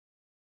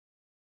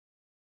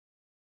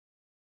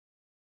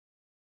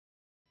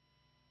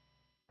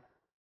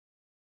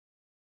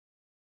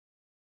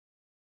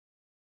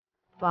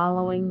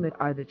Following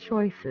are the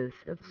choices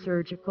of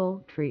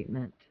surgical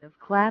treatment of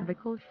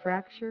clavicle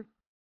fracture: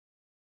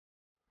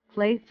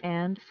 plates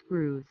and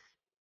screws,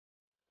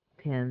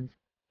 pins,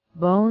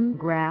 bone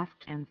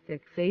graft and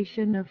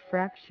fixation of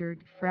fractured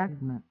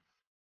fragments.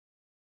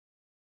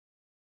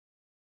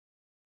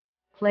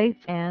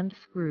 Plates and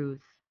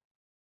screws.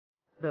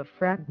 The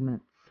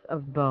fragments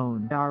of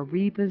bone are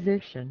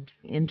repositioned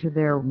into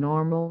their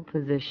normal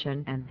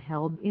position and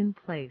held in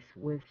place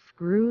with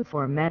screws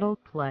or metal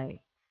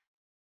plates.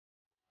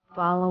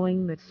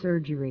 Following the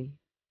surgery,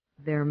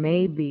 there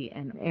may be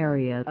an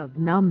area of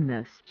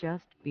numbness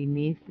just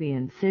beneath the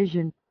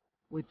incision,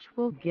 which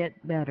will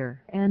get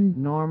better, and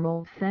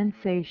normal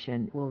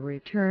sensation will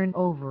return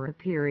over a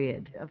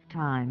period of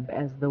time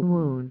as the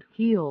wound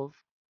heals.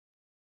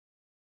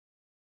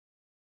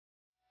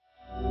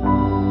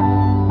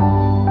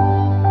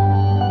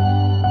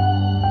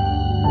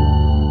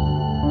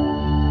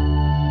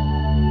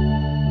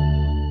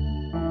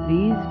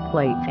 These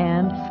plates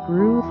and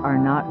screws are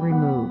not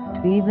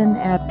removed even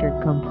after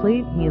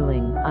complete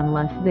healing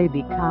unless they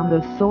become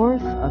the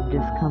source of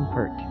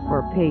discomfort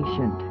for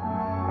patient.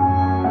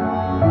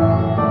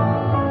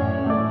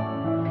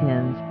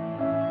 Pins.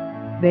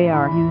 They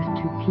are used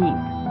to keep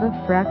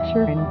the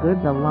fracture in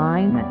good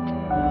alignment.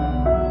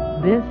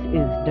 This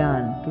is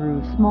done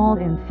through small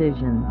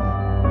incisions.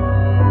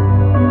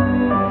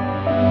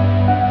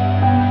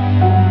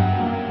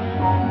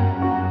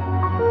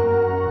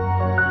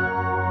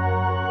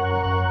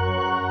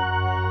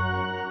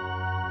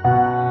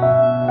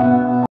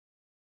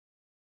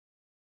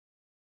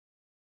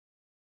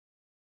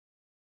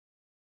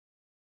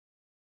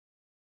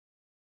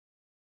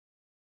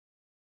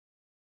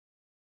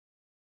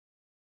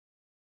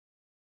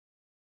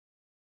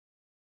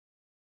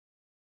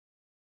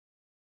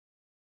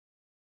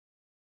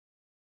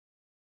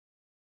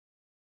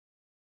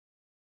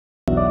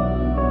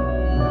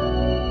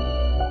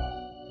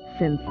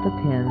 Since the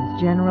pins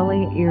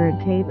generally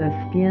irritate the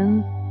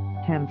skin,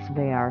 hence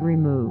they are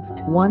removed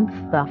once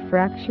the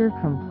fracture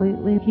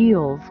completely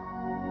heals.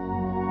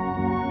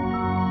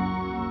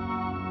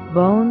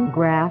 Bone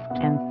graft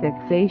and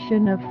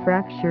fixation of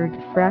fractured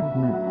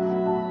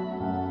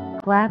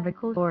fragments.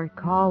 Clavicle or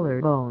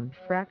collarbone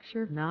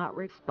fracture not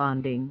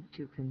responding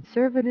to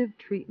conservative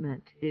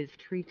treatment is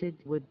treated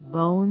with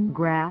bone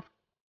graft.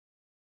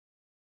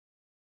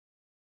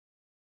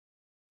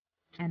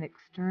 An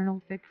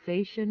external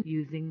fixation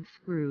using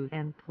screws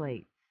and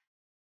plates.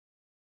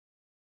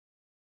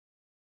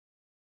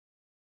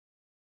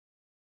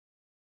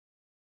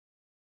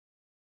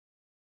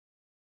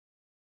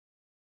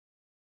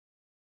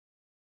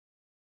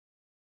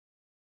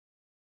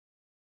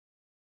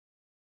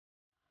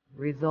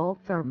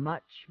 Results are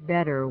much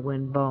better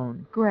when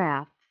bone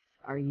grafts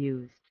are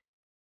used.